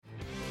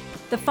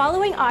The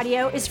following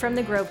audio is from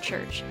the Grove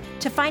Church.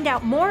 To find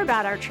out more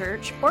about our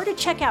church or to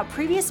check out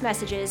previous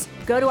messages,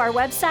 go to our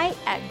website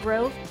at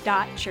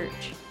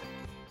grove.church.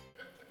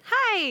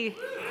 Hi.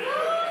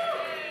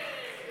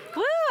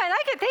 Woo, I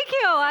like it. Thank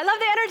you. I love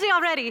the energy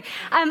already.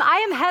 I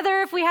am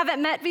Heather. If we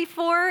haven't met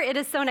before, it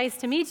is so nice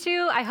to meet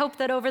you. I hope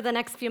that over the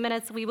next few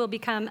minutes we will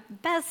become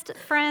best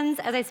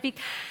friends as I speak.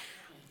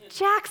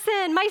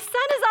 Jackson, my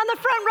son is on the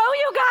front row,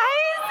 you guys.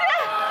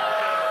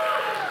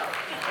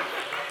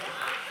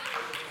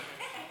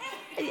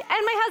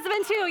 And my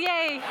husband too,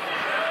 yay.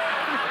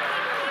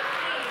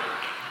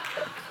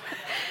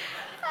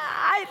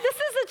 This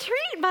is a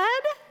treat,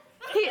 bud.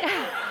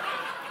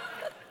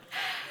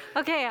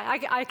 Okay,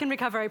 I can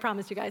recover, I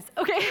promise you guys.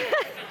 Okay.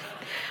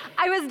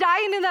 I was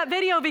dying in that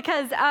video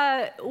because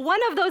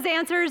one of those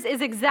answers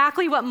is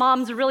exactly what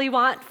moms really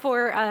want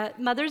for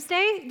Mother's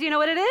Day. Do you know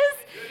what it is?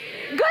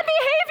 Good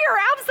behavior,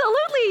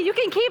 absolutely. You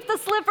can keep the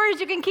slippers,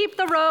 you can keep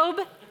the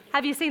robe.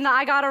 Have you seen the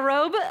I Got a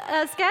Robe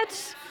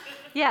sketch?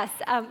 Yes,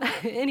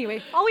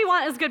 anyway, all we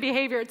want is good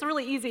behavior. It's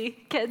really easy,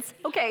 kids.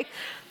 Okay.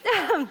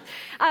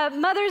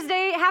 Mother's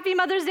Day, happy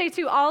Mother's Day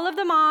to all of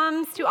the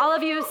moms, to all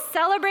of you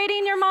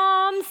celebrating your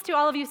moms, to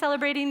all of you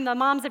celebrating the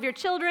moms of your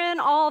children,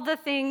 all the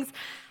things.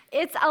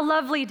 It's a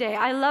lovely day.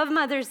 I love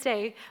Mother's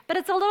Day, but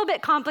it's a little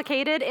bit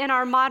complicated in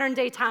our modern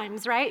day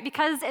times, right?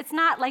 Because it's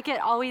not like it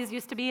always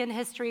used to be in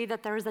history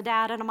that there was a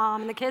dad and a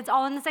mom and the kids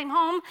all in the same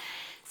home.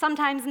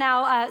 Sometimes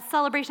now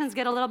celebrations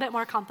get a little bit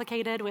more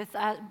complicated with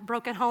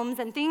broken homes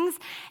and things.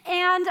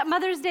 And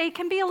Mother's Day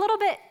can be a little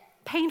bit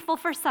painful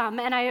for some,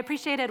 and I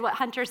appreciated what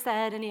Hunter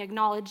said, and he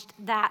acknowledged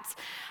that.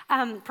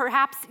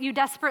 Perhaps you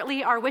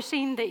desperately are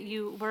wishing that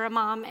you were a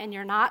mom and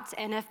you're not,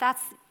 and if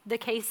that's the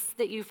case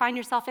that you find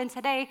yourself in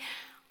today,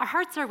 our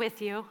hearts are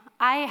with you.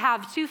 I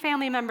have 2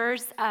 family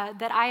members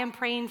that I am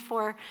praying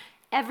for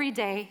every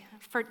day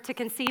to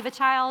conceive a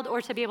child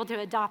or to be able to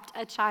adopt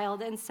a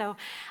child, and so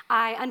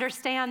I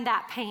understand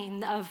that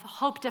pain of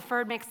hope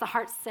deferred makes the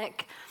heart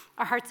sick.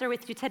 Our hearts are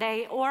with you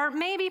today, or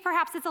maybe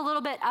perhaps it's a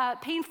little bit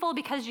painful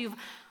because you've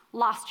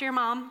lost your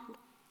mom.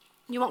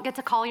 You won't get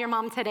to call your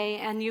mom today,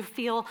 and you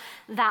feel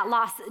that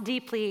loss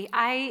deeply.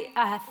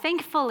 I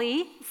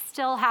thankfully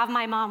still have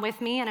my mom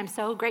with me, and I'm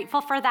so grateful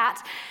for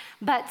that.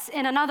 But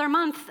in another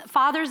month,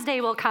 Father's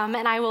Day will come,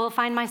 and I will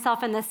find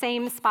myself in the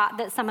same spot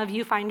that some of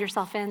you find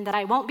yourself in, that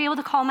I won't be able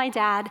to call my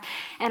dad,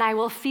 and I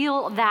will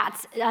feel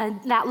that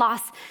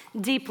loss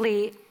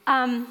deeply.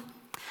 I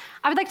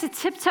would like to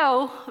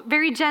tiptoe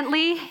very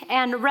gently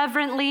and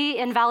reverently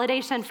in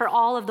validation for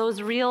all of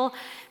those real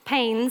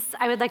pains.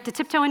 I would like to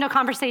tiptoe into a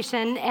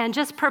conversation and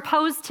just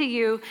propose to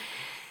you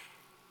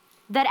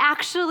that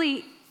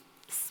actually,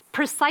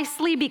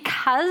 precisely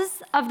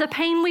because of the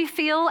pain we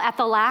feel at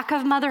the lack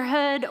of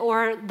motherhood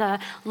or the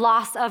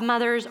loss of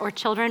mothers or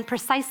children,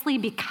 precisely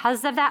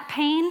because of that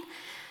pain,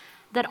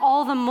 that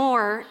all the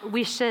more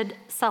we should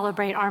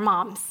celebrate our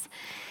moms.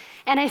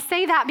 And I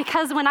say that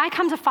because when I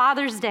come to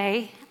Father's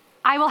Day,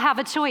 I will have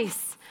a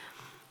choice.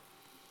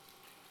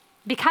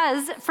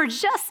 Because for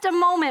just a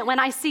moment, when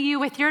I see you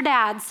with your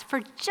dads,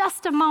 for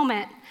just a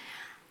moment,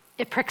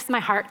 it pricks my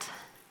heart.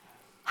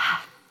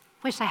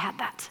 Wish I had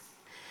that.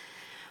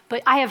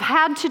 But I have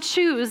had to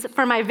choose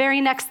for my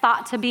very next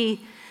thought to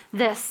be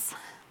this.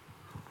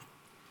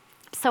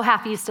 So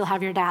happy you still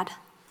have your dad.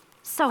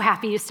 So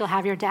happy you still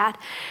have your dad.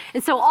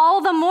 And so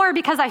all the more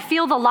because I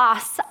feel the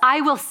loss,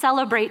 I will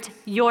celebrate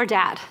your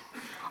dad.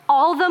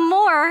 All the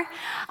more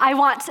I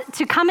want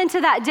to come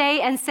into that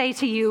day and say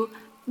to you,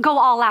 go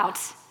all out.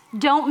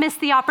 Don't miss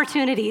the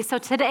opportunity. So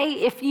today,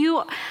 if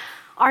you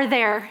are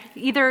there,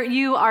 either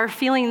you are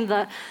feeling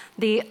the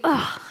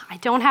I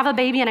don't have a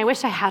baby and I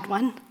wish I had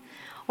one,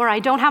 or I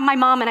don't have my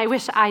mom and I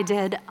wish I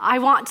did, I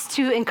want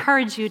to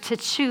encourage you to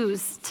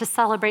choose to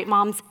celebrate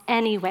moms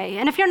anyway.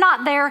 And if you're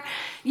not there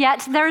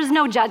yet, there is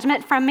no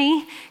judgment from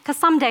me, because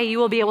someday you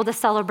will be able to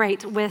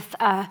celebrate with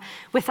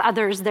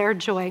others their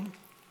joy.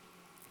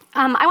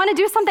 I want to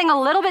do something a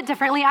little bit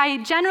differently.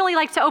 I generally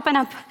like to open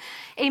up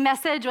a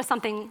message with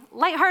something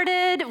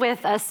lighthearted, with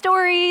a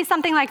story,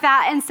 something like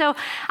that. And so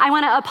I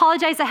want to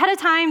apologize ahead of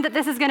time that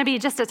this is going to be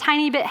just a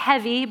tiny bit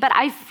heavy, but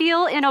I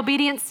feel in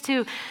obedience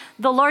to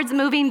the Lord's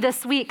moving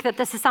this week that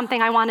this is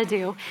something I want to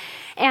do.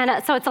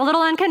 And so it's a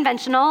little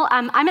unconventional.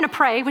 I'm going to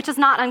pray, which is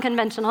not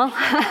unconventional.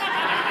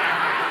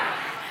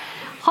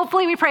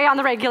 Hopefully we pray on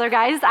the regular,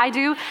 guys. I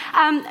do.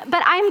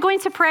 But I'm going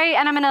to pray,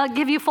 and I'm going to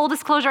give you full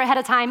disclosure ahead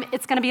of time.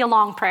 It's going to be a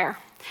long prayer.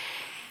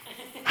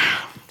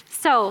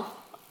 So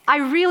I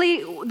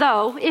really,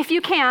 though, if you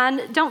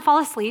can, don't fall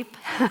asleep.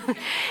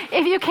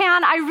 If you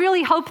can, I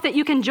really hope that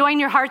you can join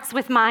your hearts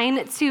with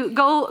mine to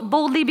go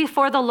boldly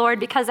before the Lord,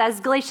 because as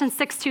Galatians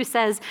 6:2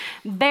 says,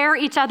 bear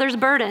each other's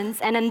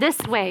burdens, and in this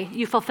way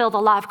you fulfill the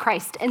law of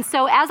Christ. And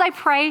so as I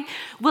pray,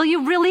 will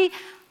you really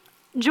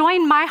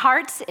join my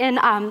heart in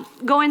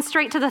going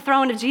straight to the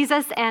throne of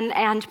Jesus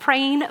and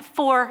praying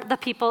for the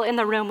people in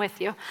the room with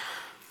you?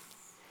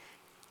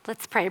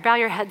 Let's pray. Bow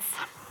your heads.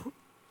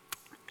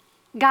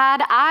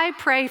 God, I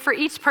pray for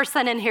each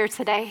person in here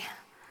today.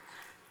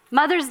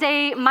 Mother's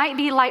Day might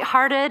be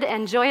lighthearted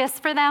and joyous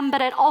for them,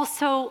 but it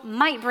also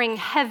might bring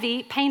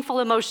heavy, painful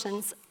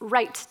emotions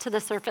right to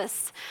the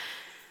surface.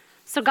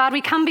 So God,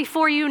 we come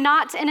before you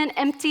not in an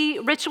empty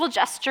ritual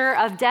gesture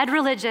of dead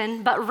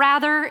religion, but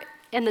rather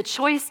in the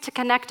choice to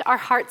connect our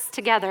hearts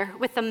together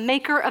with the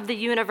maker of the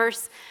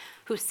universe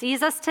who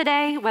sees us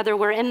today, whether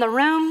we're in the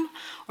room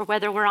or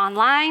whether we're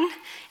online,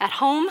 at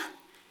home,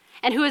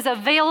 and who is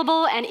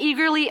available and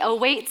eagerly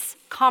awaits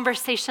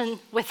conversation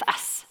with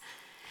us.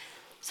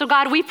 So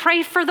God, we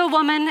pray for the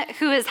woman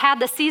who has had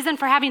the season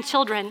for having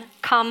children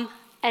come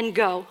and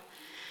go.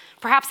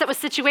 Perhaps it was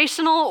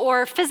situational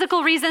or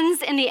physical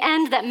reasons in the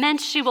end that meant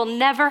she will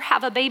never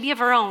have a baby of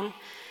her own.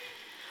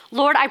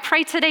 Lord, I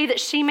pray today that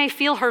she may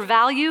feel her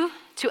value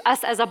to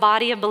us as a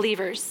body of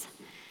believers.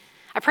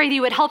 I pray that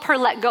you would help her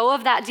let go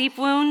of that deep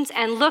wound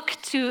and look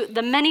to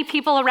the many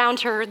people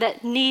around her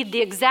that need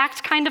the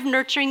exact kind of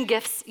nurturing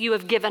gifts you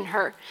have given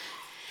her.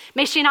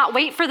 May she not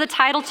wait for the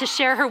title to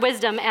share her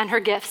wisdom and her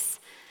gifts.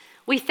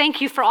 We thank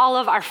you for all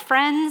of our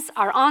friends,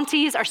 our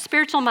aunties, our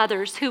spiritual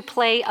mothers who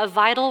play a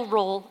vital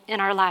role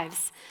in our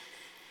lives.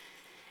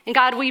 And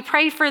God, we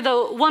pray for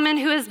the woman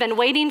who has been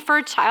waiting for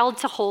a child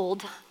to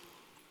hold.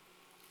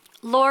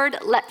 Lord,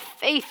 let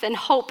faith and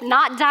hope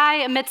not die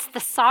amidst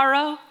the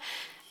sorrow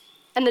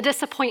and the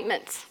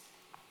disappointment.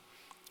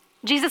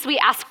 Jesus, we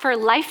ask for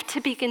life to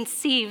be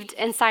conceived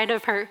inside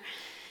of her.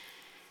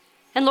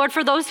 And Lord,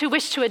 for those who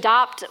wish to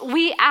adopt,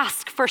 we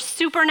ask for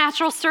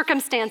supernatural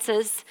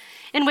circumstances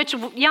in which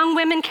young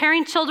women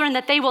carrying children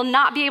that they will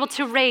not be able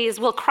to raise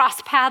will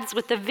cross paths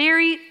with the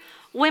very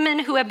women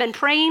who have been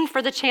praying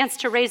for the chance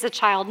to raise a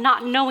child,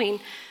 not knowing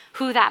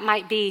who that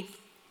might be.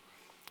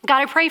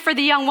 God, I pray for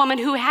the young woman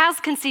who has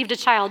conceived a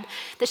child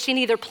that she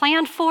neither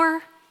planned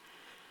for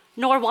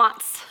nor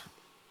wants.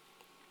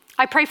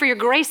 I pray for your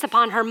grace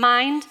upon her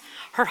mind,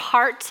 her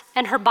heart,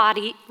 and her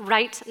body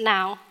right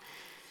now.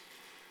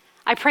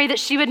 I pray that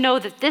she would know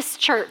that this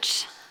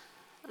church,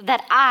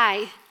 that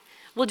I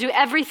will do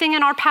everything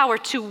in our power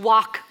to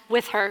walk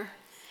with her,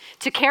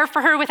 to care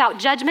for her without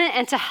judgment,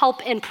 and to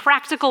help in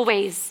practical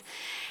ways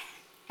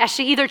as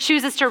she either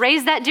chooses to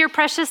raise that dear,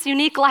 precious,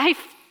 unique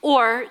life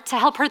or to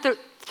help her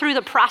through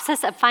the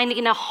process of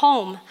finding a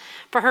home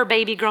for her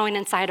baby growing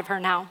inside of her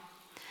now.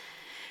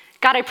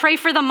 God, I pray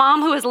for the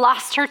mom who has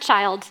lost her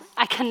child.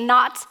 I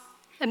cannot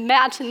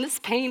imagine this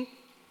pain.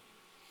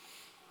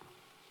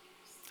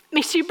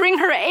 May she bring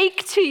her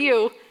ache to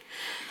you,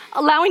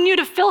 allowing you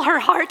to fill her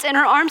heart and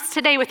her arms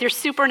today with your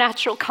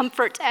supernatural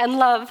comfort and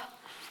love.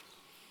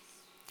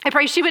 I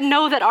pray she would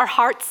know that our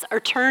hearts are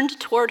turned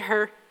toward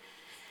her,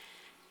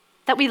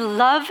 that we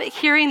love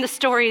hearing the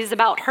stories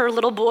about her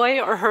little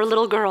boy or her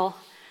little girl,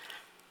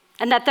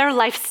 and that their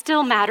life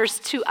still matters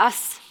to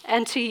us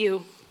and to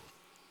you.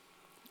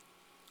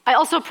 I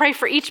also pray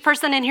for each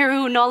person in here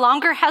who no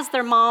longer has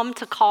their mom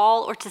to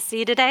call or to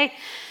see today.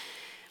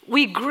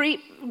 We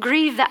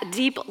grieve that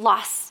deep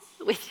loss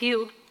with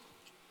you.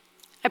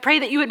 I pray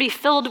that you would be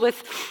filled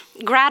with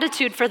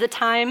gratitude for the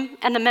time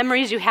and the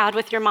memories you had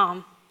with your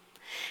mom.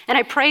 And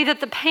I pray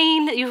that the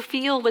pain that you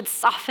feel would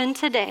soften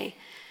today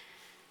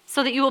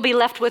so that you will be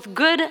left with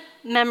good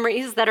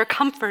memories that are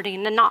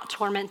comforting and not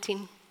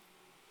tormenting.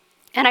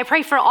 And I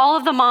pray for all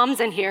of the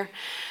moms in here.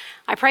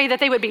 I pray that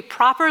they would be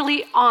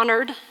properly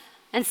honored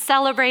and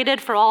celebrated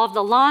for all of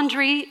the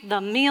laundry,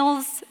 the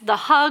meals, the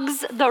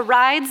hugs, the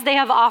rides they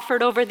have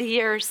offered over the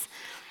years.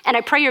 And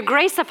I pray your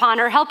grace upon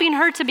her, helping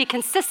her to be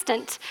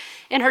consistent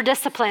in her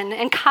discipline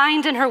and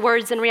kind in her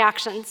words and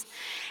reactions.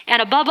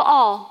 And above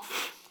all,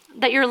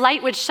 that your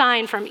light would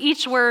shine from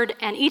each word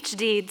and each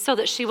deed so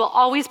that she will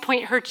always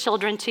point her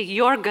children to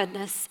your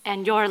goodness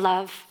and your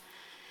love.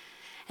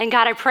 And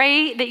God, I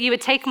pray that you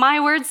would take my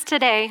words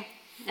today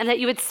and that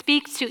you would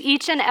speak to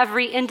each and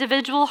every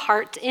individual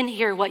heart in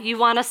here what you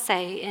want to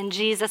say in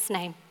Jesus'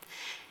 name.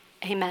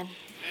 Amen.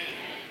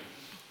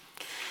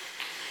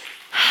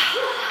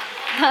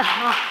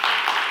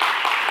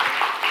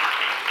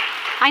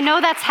 I know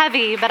that's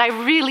heavy, but I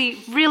really,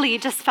 really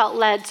just felt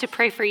led to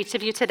pray for each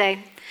of you today.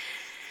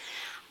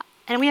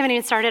 And we haven't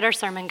even started our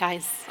sermon,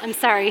 guys. I'm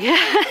sorry.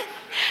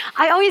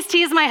 I always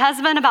tease my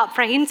husband about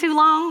praying too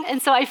long,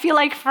 and so I feel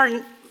like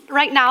for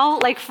right now,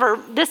 like for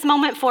this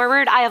moment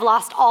forward, I have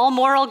lost all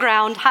moral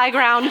ground, high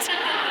ground,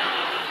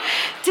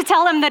 to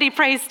tell him that he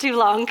prays too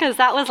long, because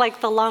that was like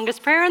the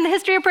longest prayer in the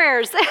history of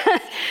prayers.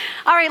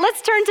 All right,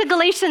 let's turn to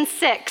Galatians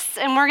 6,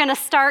 and we're going to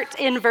start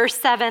in verse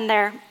 7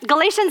 there.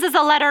 Galatians is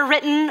a letter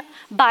written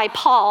by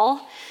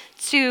Paul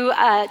to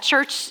a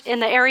church in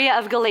the area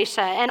of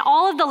Galatia, and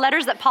all of the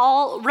letters that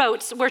Paul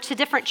wrote were to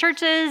different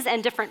churches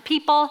and different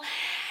people,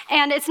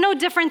 and it's no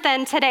different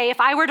than today.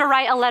 If I were to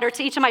write a letter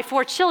to each of my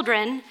 4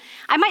 children,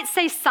 I might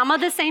say some of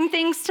the same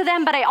things to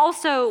them, but I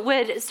also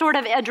would sort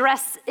of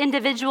address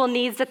individual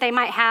needs that they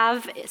might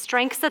have,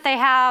 strengths that they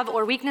have,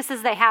 or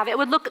weaknesses they have. It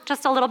would look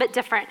just a little bit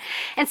different.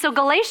 And so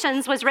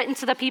Galatians was written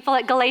to the people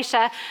at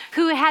Galatia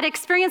who had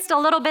experienced a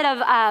little bit of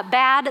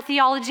bad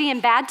theology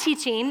and bad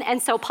teaching.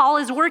 And so Paul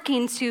is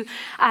working to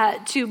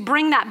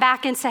bring that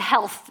back into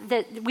health,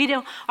 that we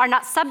are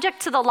not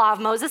subject to the law of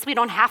Moses. We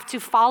don't have to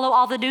follow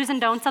all the do's and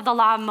don'ts of the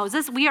law of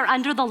Moses. We are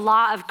under the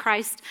law of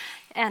Christ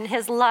and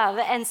his love.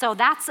 And so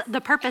that's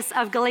the purpose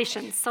of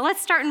Galatians. So let's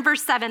start in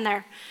verse 7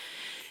 there.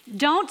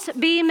 Don't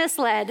be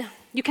misled.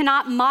 You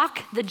cannot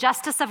mock the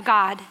justice of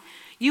God.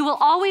 You will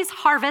always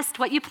harvest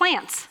what you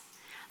plant.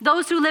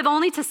 Those who live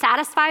only to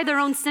satisfy their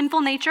own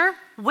sinful nature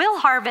will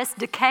harvest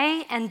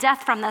decay and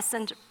death from the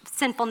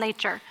sinful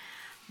nature.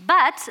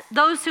 But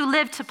those who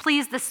live to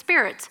please the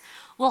Spirit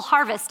will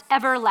harvest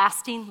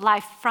everlasting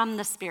life from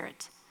the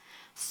Spirit.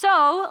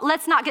 So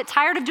let's not get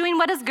tired of doing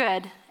what is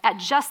good. At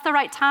just the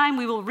right time,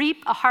 we will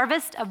reap a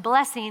harvest of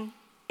blessing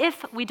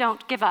if we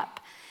don't give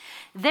up.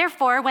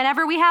 Therefore,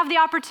 whenever we have the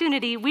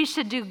opportunity, we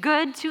should do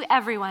good to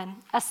everyone,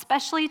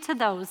 especially to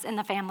those in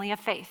the family of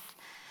faith.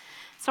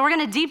 So we're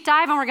going to deep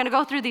dive and we're going to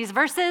go through these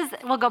verses.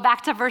 We'll go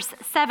back to verse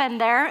 7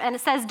 there, and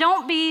it says,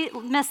 don't be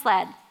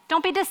misled.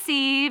 Don't be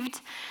deceived.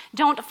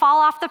 Don't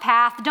fall off the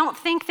path. Don't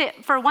think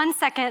that for 1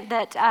 second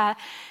that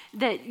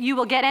you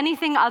will get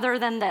anything other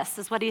than this,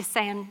 is what he's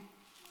saying.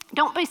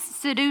 Don't be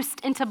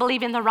seduced into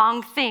believing the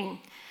wrong thing.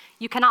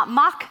 You cannot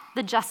mock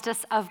the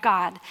justice of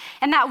God.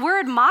 And that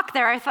word mock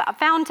there I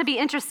found to be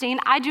interesting.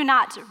 I do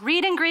not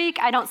read in Greek,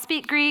 I don't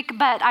speak Greek,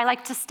 but I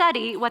like to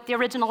study what the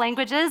original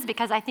language is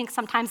because I think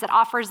sometimes it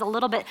offers a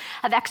little bit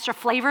of extra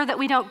flavor that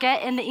we don't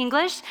get in the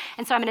English.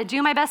 And so I'm going to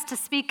do my best to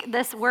speak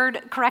this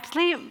word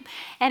correctly.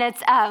 And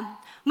it's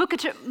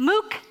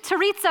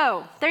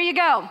mukterizo. There you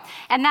go.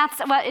 And that's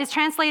what is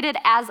translated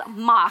as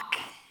mock.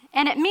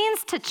 And it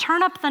means to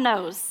turn up the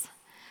nose.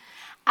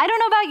 I don't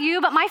know about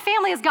you, but my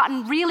family has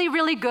gotten really,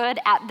 really good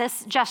at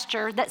this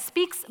gesture that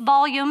speaks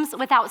volumes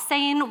without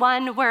saying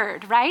one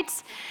word, right?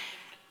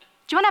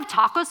 Do you want to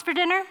have tacos for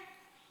dinner?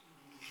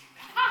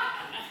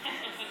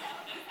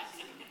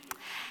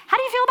 How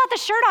do you feel about the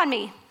shirt on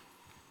me?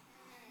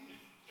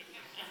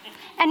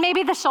 And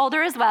maybe the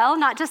shoulder as well,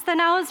 not just the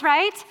nose,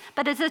 right?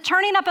 But it's a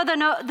turning up of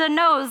the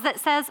nose that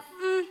says,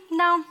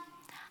 no,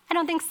 I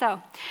don't think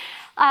so.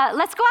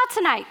 Let's go out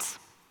tonight.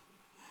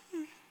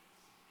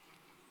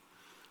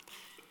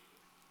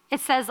 It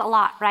says a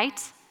lot, right?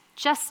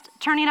 Just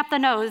turning up the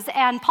nose.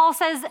 And Paul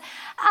says,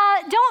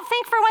 don't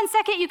think for 1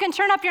 second you can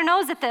turn up your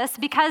nose at this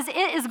because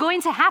it is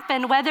going to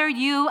happen whether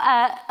you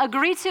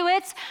agree to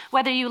it,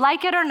 whether you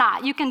like it or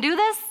not. You can do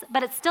this,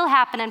 but it's still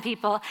happening,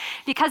 people,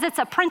 because it's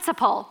a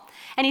principle.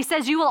 And he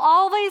says, you will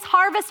always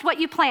harvest what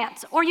you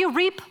plant, or you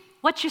reap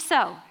what you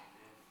sow.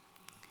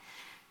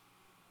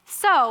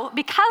 So,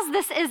 because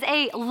this is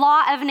a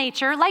law of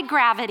nature, like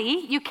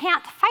gravity, you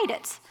can't fight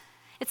it.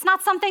 It's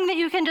not something that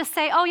you can just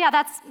say, oh yeah,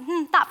 that's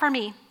not for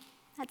me.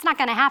 It's not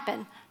gonna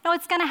happen. No,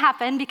 it's gonna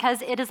happen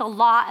because it is a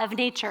law of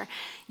nature.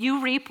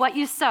 You reap what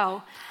you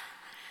sow.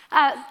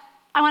 I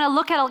wanna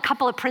look at a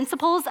couple of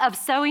principles of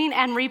sowing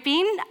and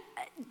reaping.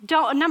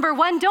 Number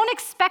one, don't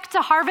expect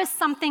to harvest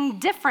something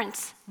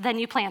different than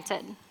you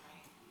planted.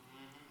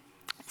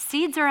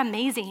 Seeds are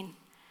amazing.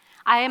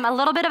 I am a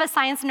little bit of a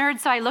science nerd,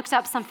 so I looked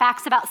up some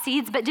facts about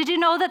seeds, but did you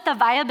know that the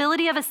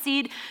viability of a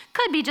seed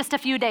could be just a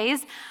few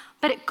days,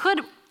 but it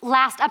could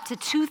last up to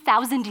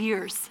 2,000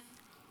 years.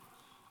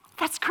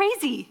 That's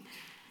crazy.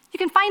 You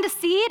can find a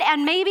seed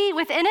and maybe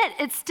within it,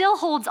 it still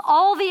holds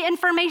all the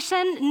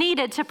information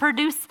needed to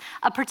produce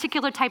a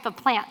particular type of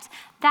plant.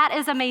 That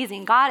is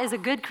amazing. God is a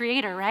good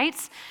creator, right?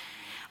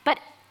 But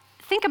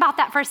think about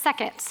that for a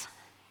second.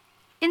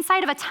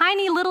 Inside of a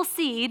tiny little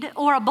seed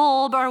or a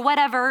bulb or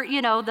whatever,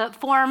 the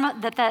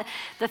form that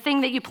the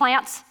thing that you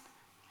plant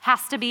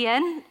has to be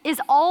in is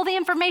all the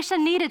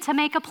information needed to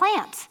make a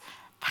plant.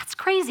 That's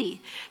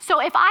crazy. So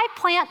if I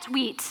plant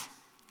wheat,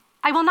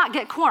 I will not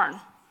get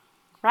corn,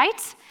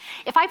 right?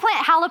 If I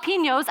plant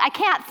jalapenos, I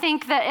can't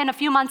think that in a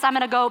few months I'm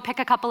gonna go pick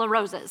a couple of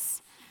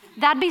roses.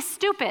 That'd be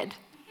stupid.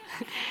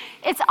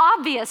 It's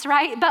obvious,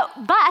 right?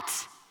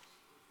 But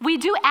we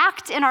do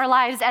act in our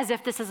lives as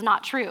if this is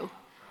not true.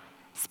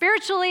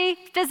 Spiritually,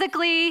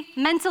 physically,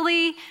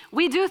 mentally,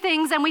 we do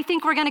things and we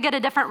think we're gonna get a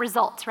different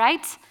result,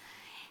 right?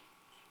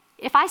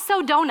 If I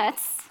sow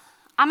donuts,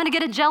 I'm gonna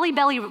get a jelly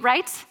belly,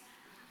 right?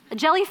 A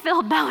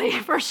jelly-filled belly,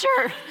 for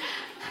sure.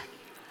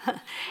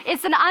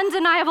 It's an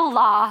undeniable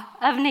law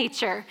of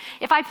nature.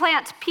 If I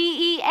plant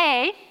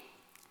PEA,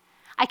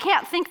 I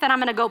can't think that I'm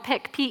gonna go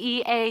pick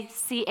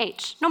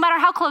PEACH, no matter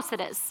how close it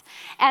is.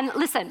 And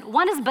listen,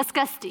 one is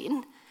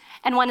disgusting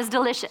and one is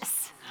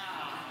delicious.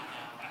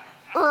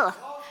 Ugh.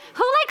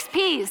 Who likes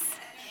peas?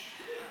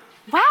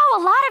 Wow, a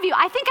lot of you.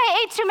 I think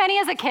I ate too many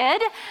as a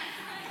kid.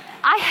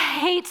 I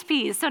hate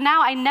peas, so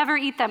now I never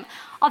eat them.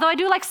 Although I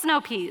do like snow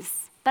peas.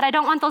 But I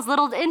don't want those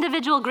little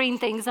individual green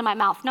things in my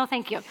mouth. No,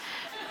 thank you.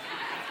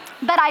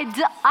 But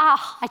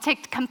I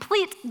take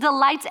complete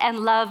delight and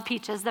love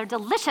peaches. They're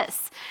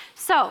delicious.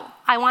 So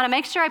I want to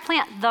make sure I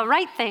plant the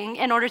right thing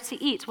in order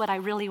to eat what I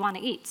really want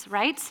to eat,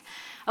 right?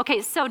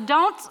 Okay, so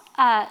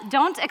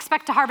don't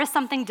expect to harvest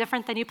something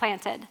different than you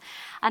planted.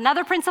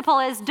 Another principle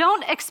is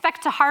don't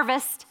expect to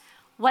harvest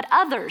what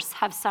others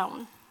have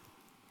sown.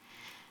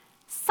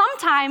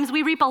 Sometimes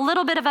we reap a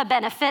little bit of a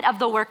benefit of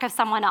the work of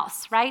someone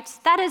else, right?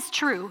 That is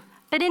true.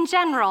 But in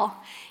general,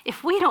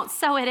 if we don't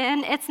sow it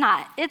in,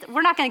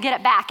 we're not going to get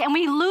it back. And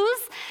we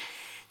lose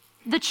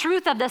the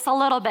truth of this a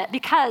little bit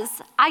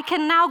because I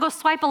can now go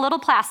swipe a little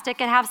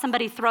plastic and have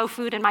somebody throw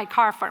food in my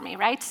car for me,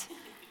 right?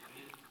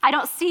 I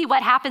don't see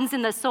what happens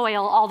in the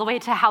soil all the way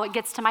to how it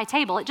gets to my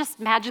table. It just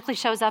magically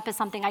shows up as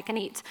something I can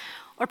eat.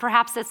 Or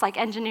perhaps it's like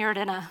engineered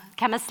in a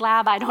chemist's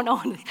lab. I don't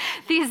know.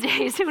 These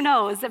days, who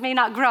knows? It may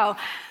not grow.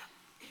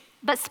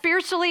 But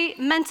spiritually,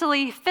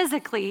 mentally,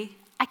 physically,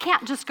 I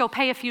can't just go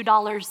pay a few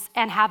dollars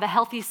and have a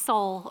healthy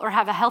soul or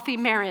have a healthy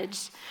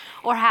marriage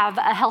or have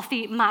a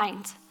healthy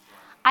mind.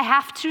 I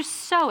have to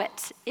sow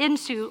it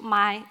into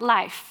my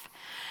life.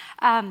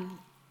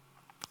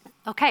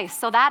 Okay,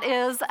 so that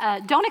is,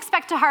 don't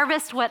expect to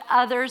harvest what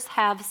others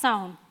have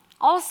sown.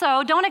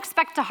 Also, don't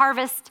expect to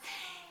harvest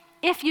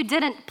if you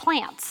didn't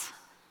plant.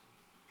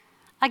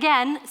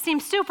 Again,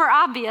 seems super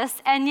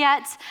obvious, and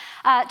yet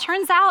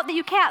turns out that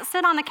you can't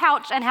sit on the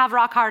couch and have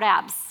rock hard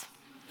abs.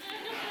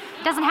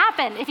 It doesn't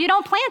happen. If you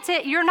don't plant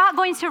it, you're not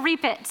going to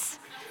reap it.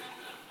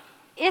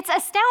 It's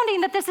astounding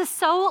that this is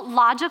so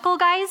logical,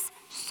 guys.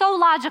 So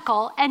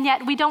logical, and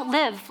yet we don't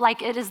live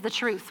like it is the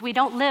truth. We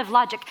don't live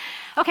logic.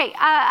 Okay,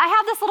 I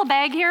have this little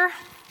bag here.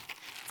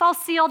 It's all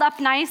sealed up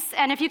nice,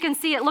 and if you can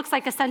see, it looks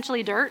like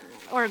essentially dirt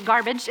or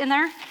garbage in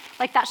there.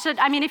 Like that should,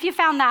 I mean, if you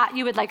found that,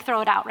 you would like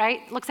throw it out,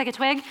 right? Looks like a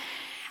twig.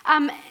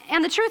 And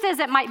the truth is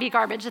it might be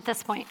garbage at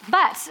this point.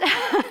 But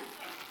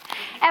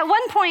at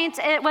one point,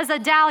 it was a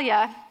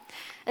dahlia,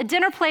 a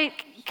dinner plate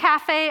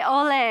cafe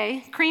au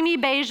lait, creamy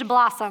beige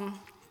blossom.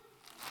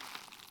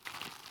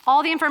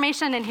 All the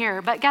information in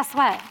here, but guess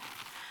what?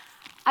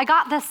 I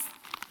got this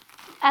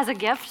as a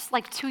gift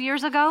like 2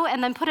 years ago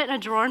and then put it in a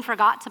drawer and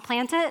forgot to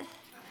plant it.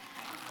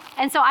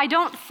 And so I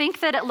don't think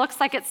that it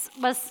looks like it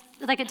was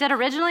like it did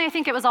originally. I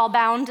think it was all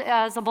bound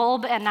as a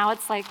bulb and now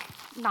it's like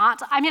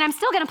not. I mean, I'm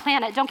still gonna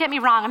plant it, don't get me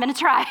wrong, I'm gonna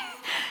try.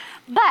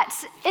 But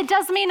it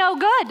does me no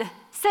good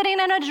sitting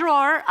in a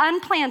drawer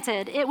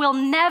unplanted. It will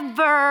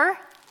never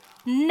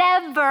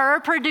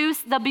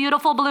produce the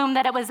beautiful bloom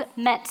that it was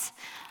meant.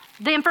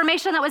 The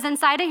information that was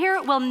inside of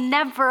here will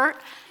never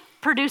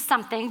produce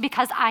something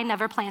because I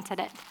never planted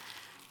it.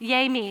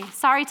 Yay me.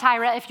 Sorry,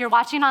 Tyra, if you're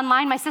watching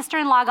online, my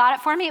sister-in-law got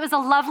it for me. It was a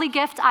lovely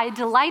gift. I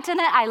delight in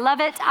it. I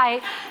love it.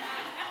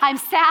 I'm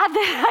sad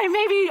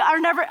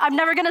that I'm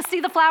never gonna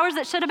see the flowers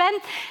that should have been.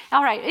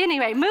 All right,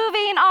 anyway,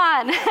 moving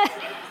on.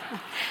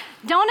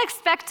 Don't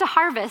expect to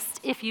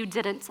harvest if you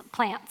didn't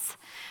plant.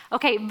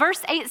 Okay,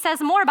 verse 8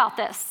 says more about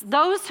this.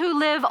 Those who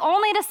live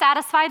only to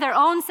satisfy their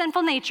own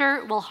sinful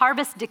nature will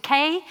harvest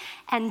decay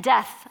and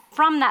death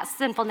from that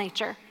sinful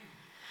nature.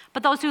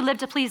 But those who live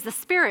to please the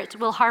Spirit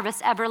will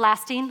harvest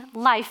everlasting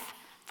life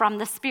from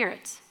the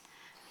Spirit.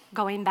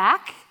 Going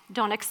back,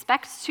 don't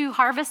expect to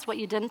harvest what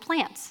you didn't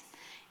plant.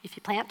 If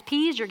you plant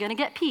peas, you're gonna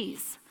get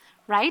peas,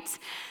 right?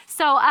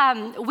 So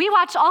we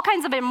watch all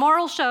kinds of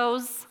immoral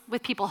shows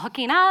with people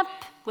hooking up,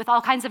 with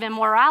all kinds of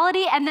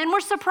immorality, and then we're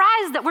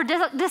surprised that we're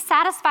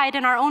dissatisfied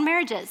in our own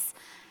marriages.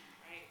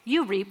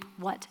 You reap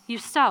what you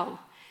sow.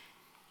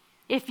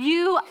 If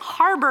you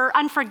harbor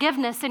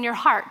unforgiveness in your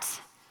heart,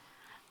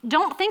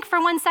 don't think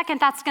for 1 second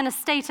that's gonna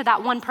stay to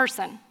that one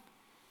person,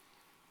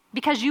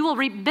 because you will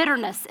reap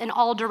bitterness in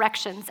all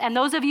directions. And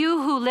those of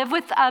you who live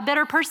with a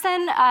bitter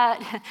person,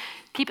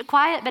 keep it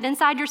quiet, but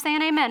inside you're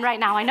saying amen right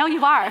now. I know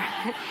you are.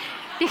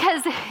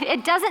 Because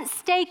it doesn't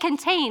stay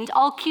contained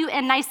all cute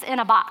and nice in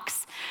a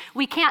box.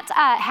 We can't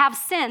have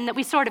sin that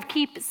we sort of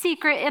keep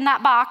secret in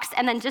that box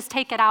and then just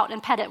take it out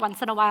and pet it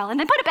once in a while and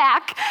then put it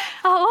back.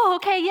 Oh,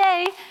 okay,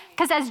 yay.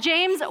 Because as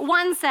James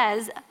 1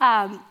 says,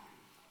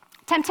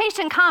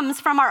 temptation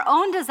comes from our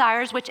own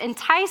desires which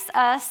entice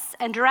us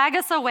and drag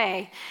us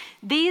away.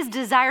 These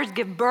desires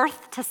give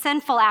birth to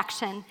sinful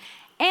action.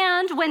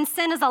 And when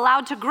sin is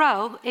allowed to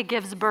grow, it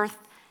gives birth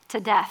to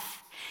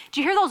death.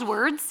 Do you hear those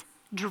words?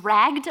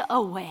 Dragged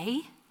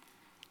away?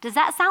 Does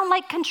that sound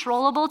like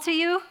controllable to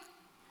you?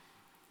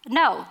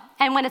 No.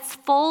 And when it's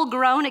full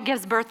grown, it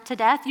gives birth to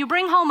death. You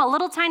bring home a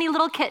little tiny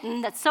little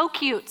kitten that's so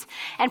cute,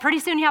 and pretty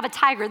soon you have a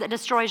tiger that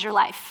destroys your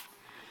life.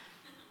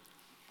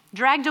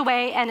 Dragged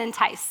away and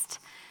enticed.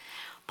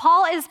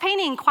 Paul is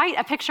painting quite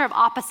a picture of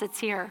opposites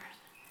here.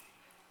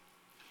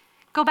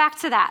 Go back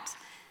to that.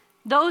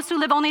 Those who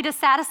live only to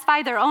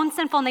satisfy their own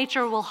sinful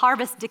nature will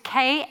harvest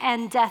decay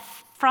and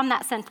death from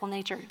that sinful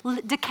nature.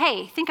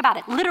 Decay, think about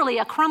it, literally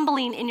a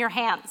crumbling in your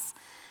hands.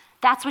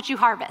 That's what you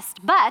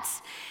harvest. But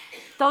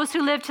those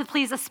who live to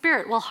please the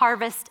Spirit will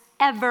harvest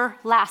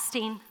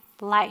everlasting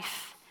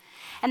life.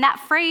 And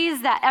that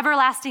phrase, that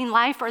everlasting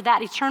life or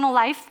that eternal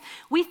life,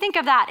 we think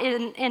of that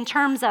in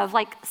terms of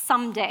like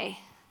someday.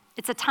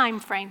 It's a time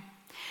frame.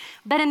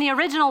 But in the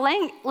original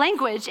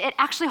language, it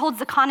actually holds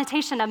the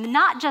connotation of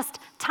not just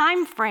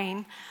time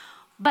frame,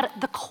 but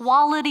the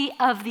quality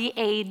of the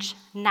age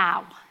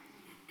now.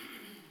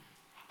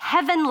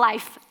 Heaven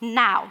life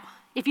now.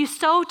 If you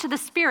sow to the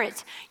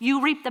Spirit,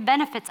 you reap the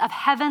benefits of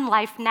heaven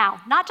life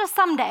now, not just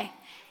someday,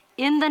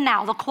 in the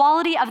now, the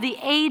quality of the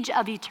age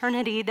of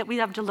eternity that we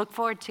have to look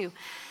forward to.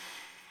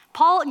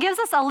 Paul gives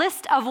us a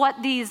list of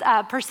what these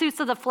pursuits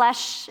of the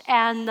flesh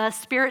and the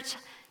Spirit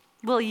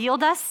will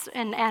yield us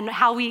and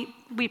how we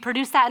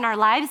produce that in our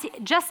lives,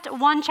 just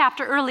one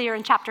chapter earlier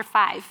in chapter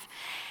 5.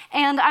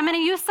 And I'm going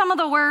to use some of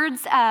the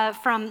words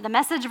from the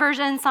Message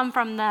version, some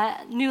from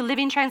the New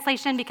Living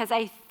Translation, because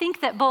I think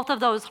that both of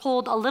those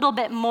hold a little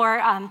bit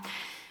more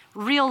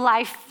real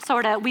life,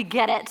 sort of, we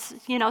get it.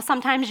 You know,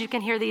 sometimes you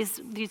can hear these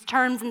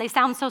terms and they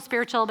sound so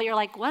spiritual, but you're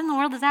like, what in the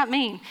world does that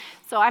mean?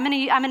 So I'm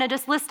gonna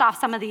just list off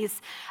some of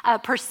these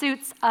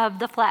pursuits of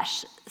the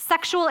flesh.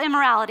 Sexual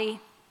immorality,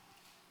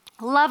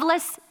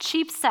 loveless,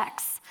 cheap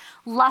sex,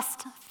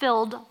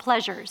 lust-filled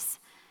pleasures,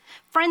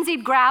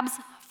 frenzied grabs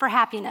for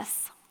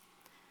happiness,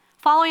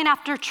 following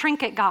after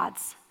trinket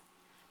gods,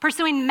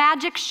 pursuing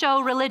magic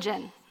show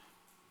religion,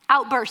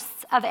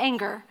 outbursts of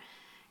anger,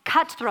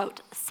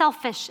 cutthroat,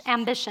 selfish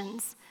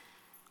ambitions,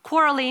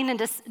 quarreling and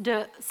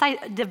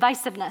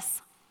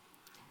divisiveness,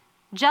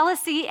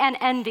 jealousy and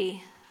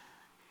envy.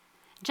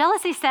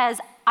 Jealousy says,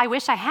 I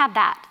wish I had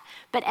that,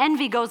 but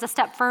envy goes a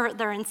step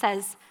further and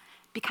says,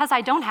 because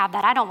I don't have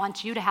that, I don't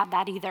want you to have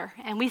that either.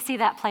 And we see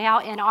that play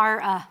out in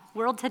our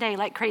world today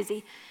like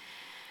crazy.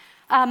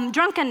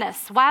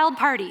 Drunkenness, wild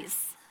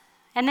parties.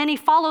 And then he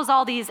follows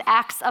all these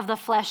acts of the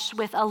flesh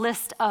with a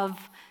list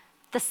of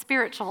the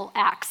spiritual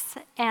acts.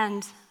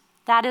 And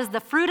that is the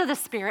fruit of the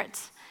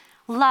Spirit,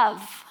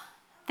 love.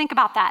 Think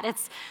about that.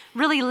 It's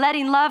really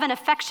letting love and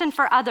affection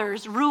for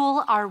others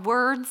rule our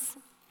words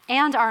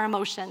and our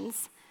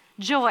emotions.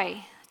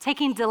 Joy,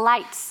 taking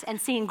delight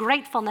and seeing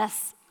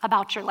gratefulness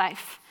about your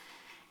life.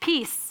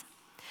 Peace,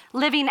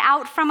 living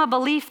out from a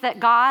belief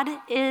that God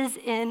is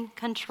in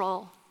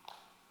control.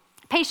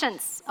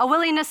 Patience, a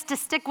willingness to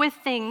stick with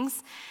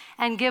things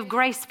and give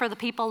grace for the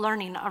people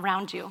learning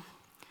around you.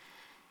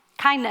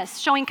 Kindness,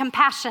 showing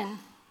compassion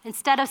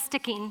instead of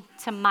sticking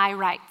to my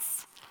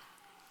rights.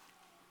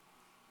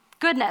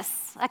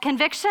 Goodness, a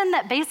conviction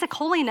that basic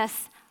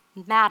holiness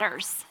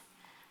matters.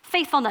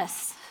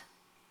 Faithfulness,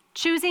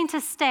 choosing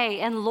to stay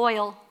in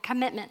loyal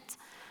commitment.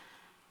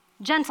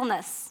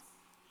 Gentleness,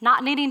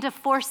 not needing to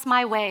force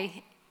my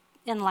way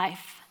in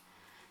life.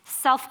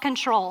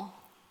 Self-control,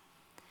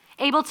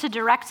 able to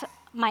direct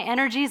my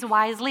energies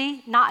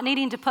wisely, not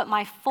needing to put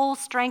my full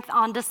strength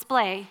on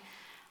display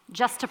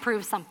just to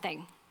prove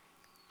something.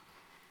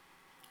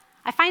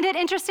 I find it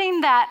interesting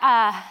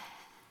that,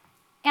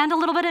 and a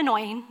little bit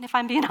annoying, if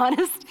I'm being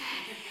honest,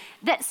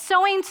 that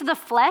sowing to the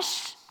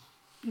flesh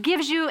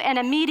gives you an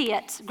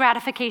immediate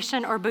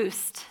gratification or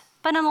boost,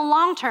 but in the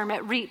long term,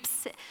 it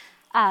reaps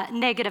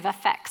negative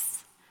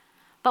effects.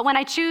 But when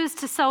I choose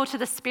to sow to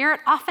the Spirit,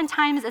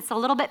 oftentimes it's a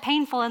little bit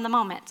painful in the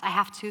moment. I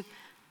have to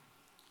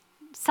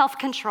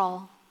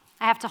self-control.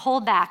 I have to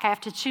hold back. I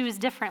have to choose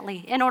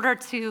differently in order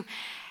to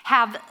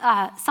have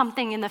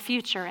something in the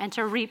future and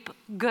to reap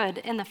good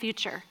in the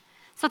future.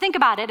 So think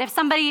about it. If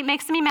somebody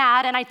makes me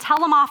mad and I tell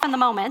them off in the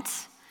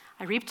moment,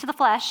 I reap to the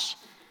flesh.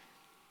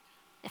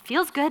 It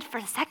feels good for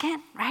a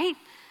second, right?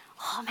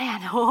 Oh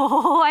man,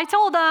 I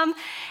told them.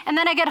 And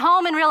then I get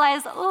home and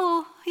realize,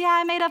 oh yeah,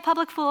 I made a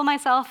public fool of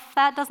myself.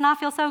 That does not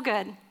feel so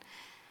good.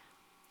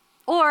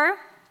 Or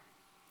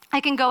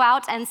I can go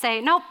out and say,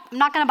 nope, I'm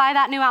not gonna buy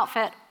that new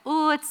outfit.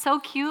 Ooh, it's so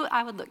cute.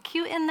 I would look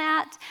cute in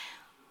that.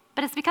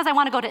 But it's because I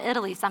wanna go to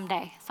Italy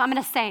someday. So I'm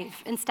gonna save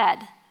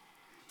instead.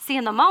 See,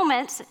 in the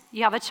moment,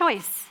 you have a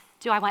choice.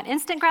 Do I want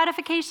instant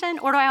gratification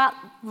or do I want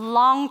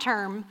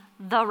long-term,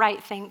 the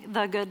right thing,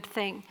 the good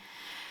thing?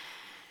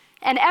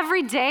 And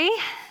every day,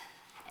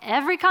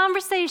 every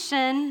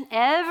conversation,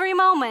 every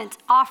moment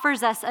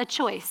offers us a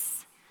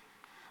choice.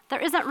 There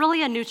isn't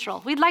really a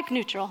neutral. We'd like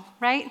neutral,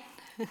 right?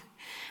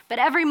 But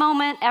every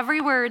moment,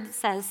 every word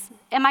says,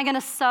 am I gonna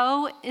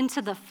sow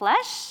into the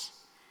flesh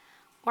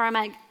or am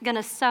I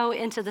gonna sow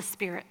into the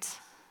Spirit?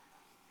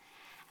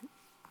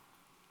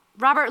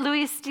 Robert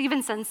Louis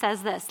Stevenson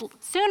says this,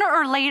 sooner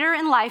or later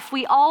in life,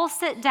 we all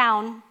sit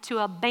down to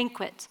a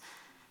banquet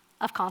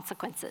of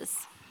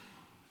consequences.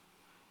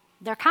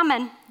 They're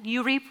coming.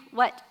 You reap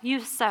what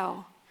you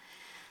sow.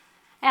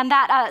 And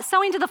that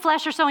sowing to the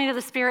flesh or sowing to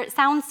the Spirit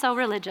sounds so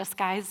religious,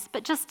 guys,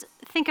 but just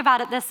think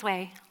about it this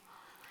way.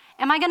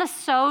 Am I gonna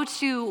sow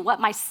to what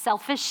my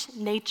selfish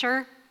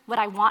nature, what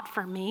I want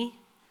for me?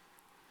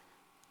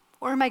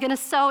 Or am I gonna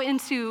sow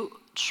into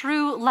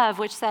true love,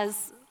 which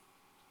says,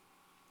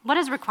 what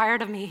is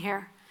required of me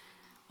here?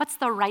 What's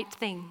the right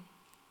thing?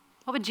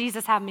 What would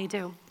Jesus have me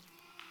do?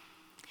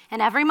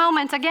 And every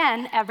moment,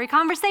 again, every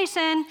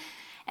conversation,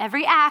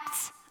 every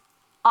act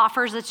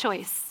offers a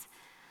choice.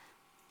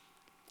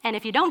 And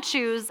if you don't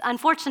choose,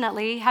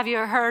 unfortunately, have you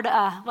heard,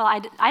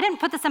 I didn't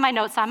put this in my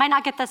notes, so I might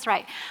not get this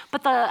right,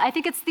 but I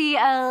think it's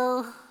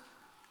the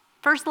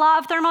first law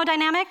of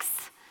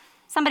thermodynamics.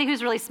 Somebody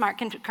who's really smart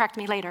can correct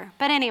me later.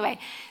 But anyway,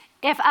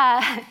 if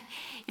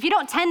if you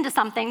don't tend to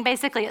something,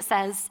 basically it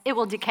says it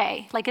will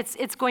decay, like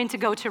it's going to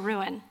go to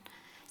ruin.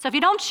 So if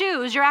you don't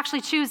choose, you're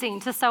actually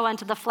choosing to sow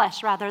unto the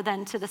flesh rather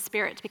than to the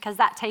spirit, because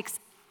that takes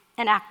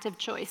an active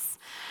choice.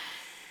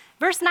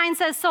 Verse 9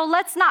 says, so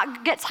let's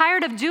not get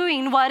tired of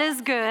doing what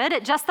is good.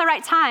 At just the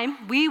right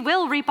time, we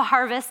will reap a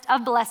harvest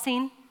of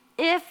blessing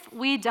if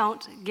we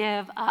don't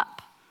give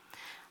up.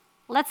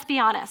 Let's be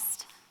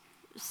honest,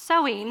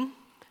 sowing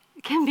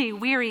can be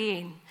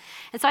wearying.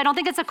 And so I don't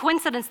think it's a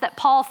coincidence that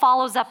Paul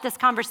follows up this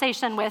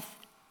conversation with,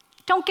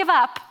 don't give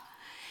up,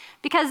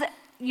 because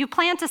you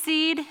plant a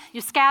seed,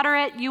 you scatter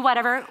it, you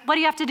whatever. What do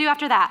you have to do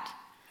after that?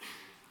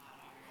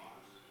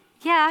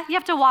 Yeah, you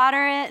have to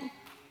water it.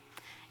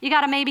 You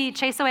got to maybe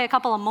chase away a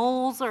couple of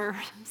moles or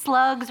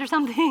slugs or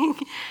something.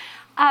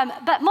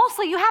 But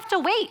mostly you have to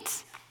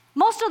wait.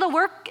 Most of the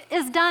work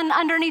is done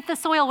underneath the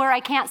soil where I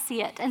can't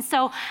see it. And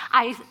so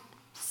I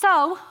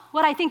sow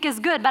what I think is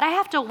good, but I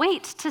have to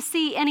wait to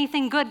see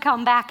anything good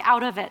come back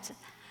out of it.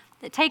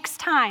 It takes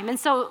time. And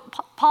so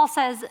Paul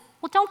says,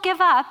 well, don't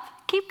give up.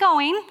 Keep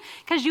going,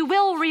 because you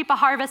will reap a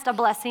harvest of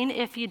blessing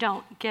if you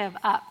don't give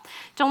up.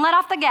 Don't let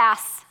off the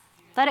gas.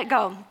 Let it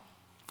go.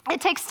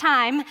 It takes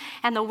time,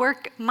 and the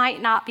work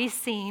might not be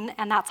seen,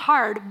 and that's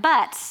hard,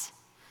 but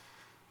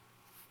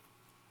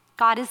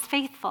God is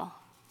faithful.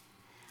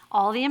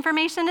 All the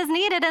information is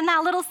needed in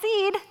that little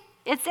seed.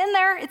 It's in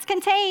there. It's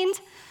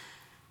contained.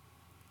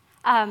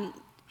 1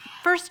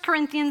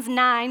 Corinthians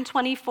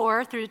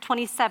 9:24 through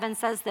 27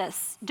 says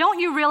this, don't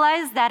you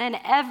realize that in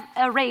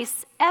a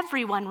race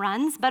everyone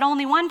runs, but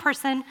only one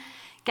person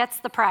gets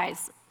the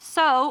prize?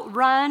 So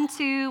run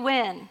to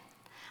win.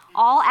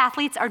 All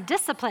athletes are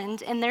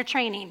disciplined in their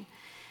training.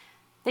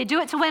 They do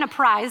it to win a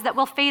prize that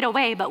will fade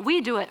away, but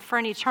we do it for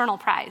an eternal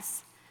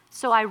prize.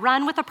 So I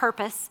run with a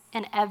purpose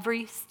in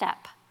every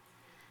step.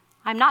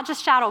 I'm not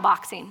just shadow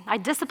boxing. I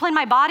discipline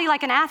my body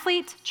like an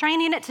athlete,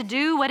 training it to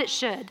do what it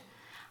should.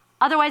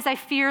 Otherwise, I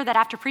fear that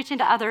after preaching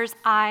to others,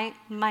 I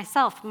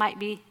myself might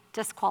be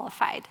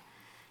disqualified.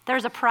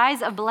 There's a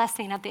prize of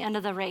blessing at the end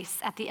of the race,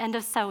 at the end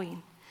of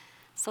sowing.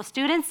 So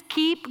students,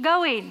 keep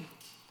going.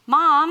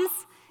 Moms,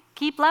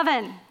 keep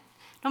loving.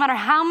 No matter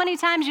how many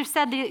times you've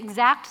said the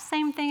exact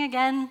same thing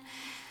again,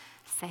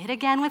 say it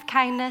again with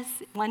kindness.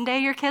 One day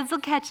your kids will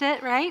catch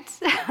it, right?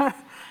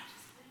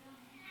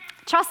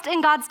 Trust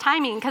in God's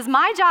timing, because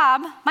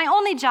my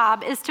only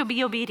job is to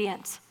be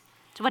obedient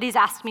to what he's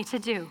asked me to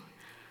do.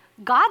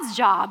 God's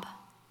job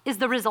is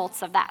the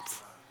results of that.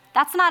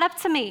 That's not up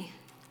to me.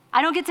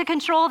 I don't get to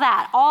control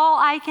that. All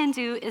I can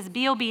do is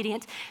be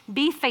obedient,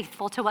 be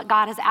faithful to what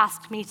God has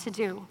asked me to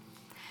do.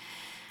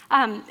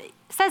 It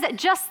says at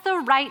just the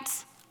right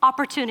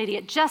opportunity,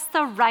 at just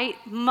the right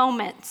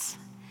moment.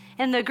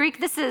 In the Greek,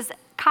 this is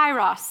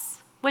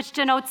kairos, which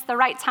denotes the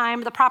right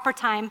time, the proper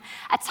time,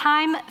 a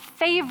time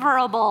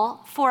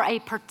favorable for a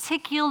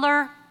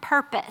particular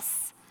purpose.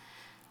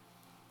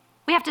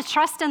 We have to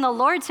trust in the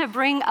Lord to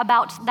bring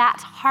about that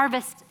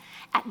harvest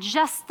at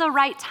just the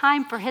right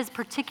time for his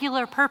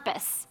particular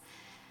purpose,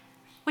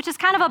 which is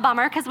kind of a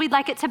bummer because we'd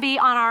like it to be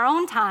on our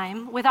own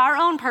time with our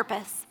own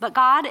purpose, but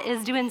God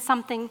is doing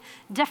something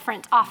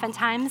different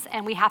oftentimes,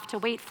 and we have to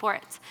wait for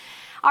it.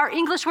 Our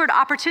English word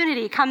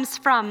opportunity comes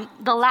from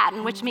the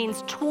Latin, which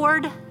means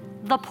toward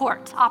the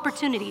port,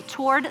 opportunity,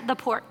 toward the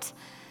port.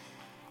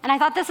 And I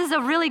thought this is a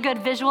really good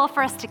visual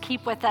for us to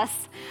keep with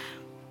us.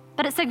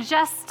 But it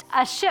suggests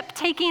a ship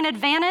taking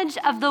advantage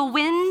of the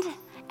wind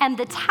and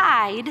the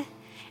tide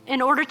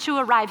in order to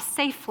arrive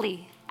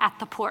safely at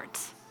the port,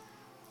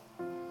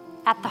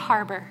 at the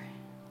harbor.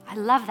 I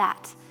love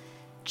that.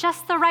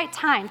 Just the right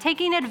time,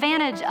 taking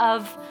advantage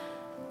of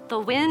the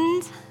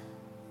wind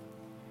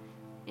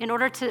in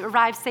order to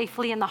arrive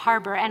safely in the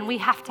harbor. And we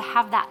have to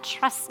have that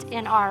trust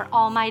in our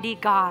Almighty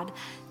God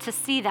to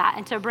see that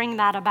and to bring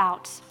that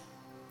about.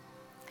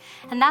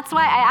 And that's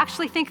why I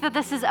actually think that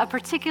this is a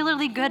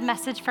particularly good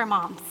message for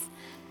moms.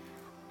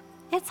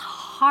 It's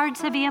hard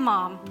to be a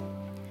mom.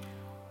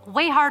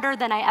 Way harder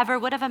than I ever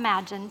would have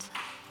imagined.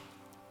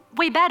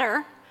 Way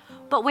better,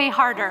 but way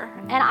harder.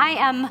 And I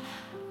am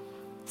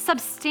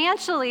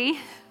substantially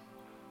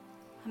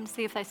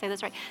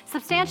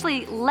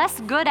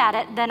less good at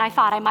it than I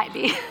thought I might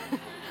be.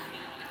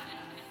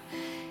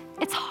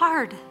 It's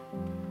hard.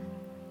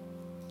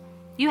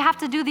 You have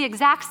to do the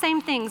exact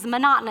same things,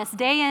 monotonous,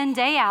 day in,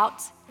 day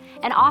out.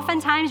 And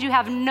oftentimes you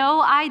have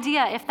no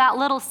idea if that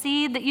little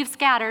seed that you've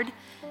scattered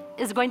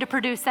is going to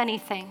produce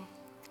anything.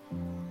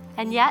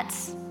 And yet,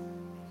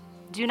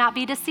 do not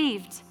be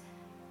deceived.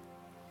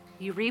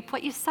 You reap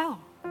what you sow.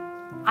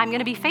 I'm going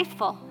to be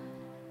faithful.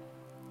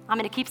 I'm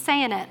going to keep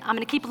saying it. I'm going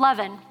to keep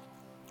loving.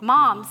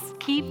 Moms,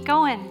 keep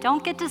going.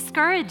 Don't get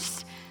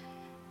discouraged.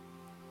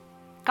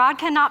 God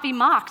cannot be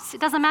mocked.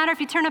 It doesn't matter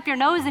if you turn up your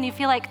nose and you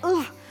feel like,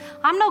 ooh,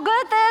 I'm no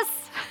good at this.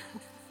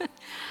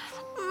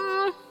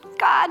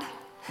 God,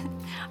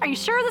 are you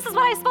sure this is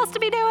what I'm supposed to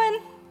be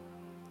doing?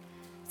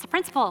 It's a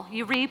principle.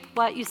 You reap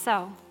what you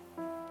sow.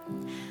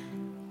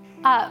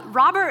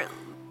 Robert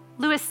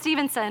Louis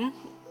Stevenson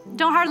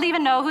don't hardly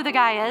even know who the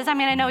guy is. I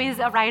mean, I know he's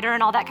a writer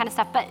and all that kind of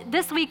stuff, but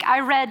this week I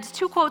read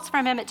 2 quotes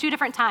from him at 2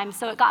 different times,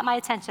 so it got my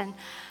attention.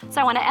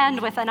 So I want to end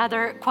with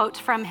another quote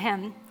from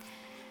him.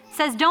 It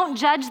says, "Don't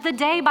judge the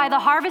day by the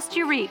harvest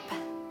you reap,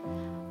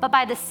 but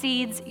by the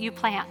seeds you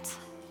plant."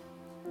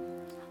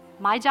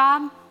 My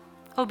job,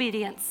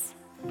 obedience.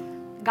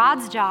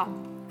 God's job,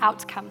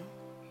 outcome.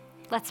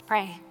 Let's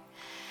pray.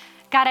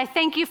 God, I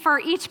thank you for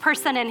each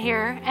person in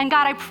here. And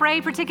God, I pray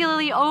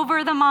particularly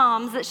over the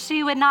moms that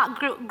she would not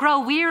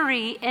grow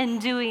weary in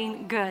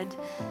doing good.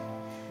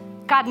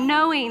 God,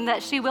 knowing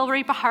that she will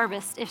reap a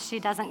harvest if she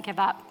doesn't give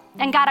up.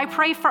 And God, I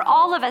pray for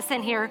all of us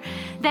in here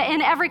that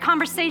in every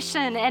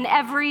conversation and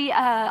every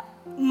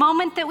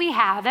moment that we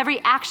have, every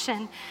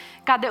action,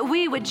 God, that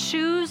we would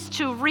choose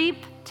to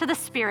reap to the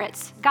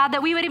Spirit. God,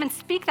 that we would even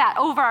speak that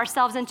over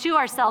ourselves and to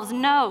ourselves.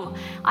 No,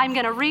 I'm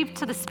going to reap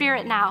to the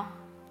Spirit now,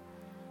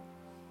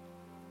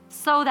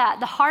 so that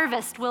the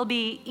harvest will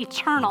be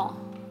eternal,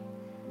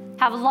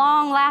 have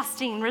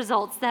long-lasting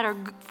results that are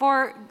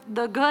for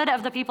the good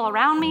of the people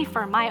around me,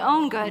 for my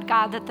own good,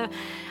 God, that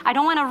I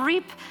don't want to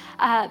reap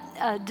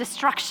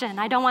destruction.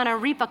 I don't want to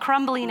reap a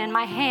crumbling in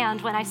my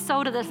hand. When I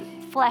sow to the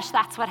flesh,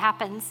 that's what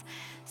happens.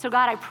 So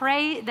God, I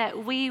pray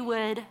that we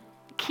would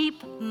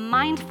keep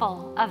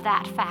mindful of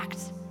that fact.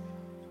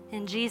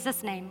 In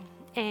Jesus' name,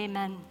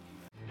 amen.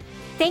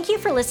 Thank you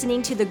for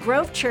listening to the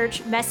Grove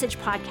Church Message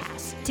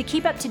Podcast. To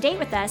keep up to date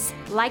with us,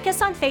 like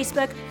us on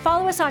Facebook,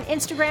 follow us on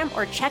Instagram,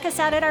 or check us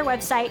out at our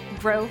website,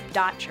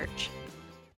 grove.church.